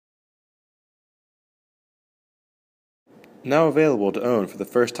Now available to own for the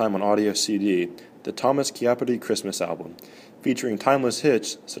first time on audio CD, the Thomas Chiappori Christmas Album, featuring timeless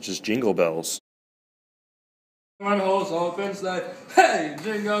hits such as Jingle Bells. One horse open sleigh, hey!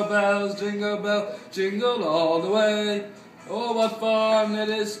 Jingle bells, jingle all the way. Oh, what fun it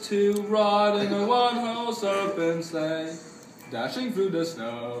is to ride in a one-horse open sleigh. Dashing through the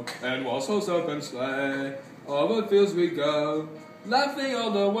snow, and one-horse open sleigh. Over fields we go, laughing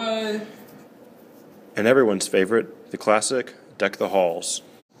all the way. And everyone's favorite, the classic, Deck the Halls.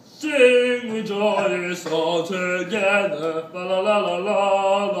 Sing we joyous all together, la la la la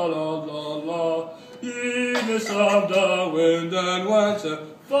la la la la la. In the of the wind and winter,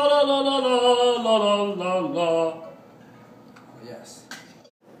 la la la la la la la la. Oh, yes.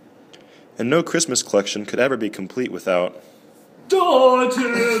 And no Christmas collection could ever be complete without Joy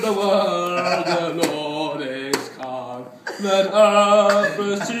to the world, the Lord is come. Let earth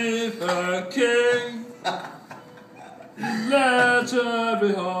receive her King. Let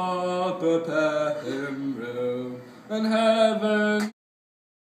every heart prepare him room, and heaven.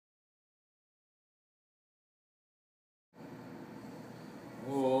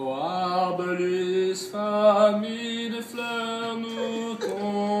 Oh, arbalise, famille de fleurs, nous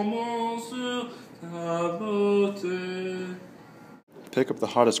tombons sur ta beauté. Pick up the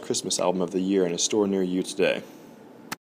hottest Christmas album of the year in a store near you today.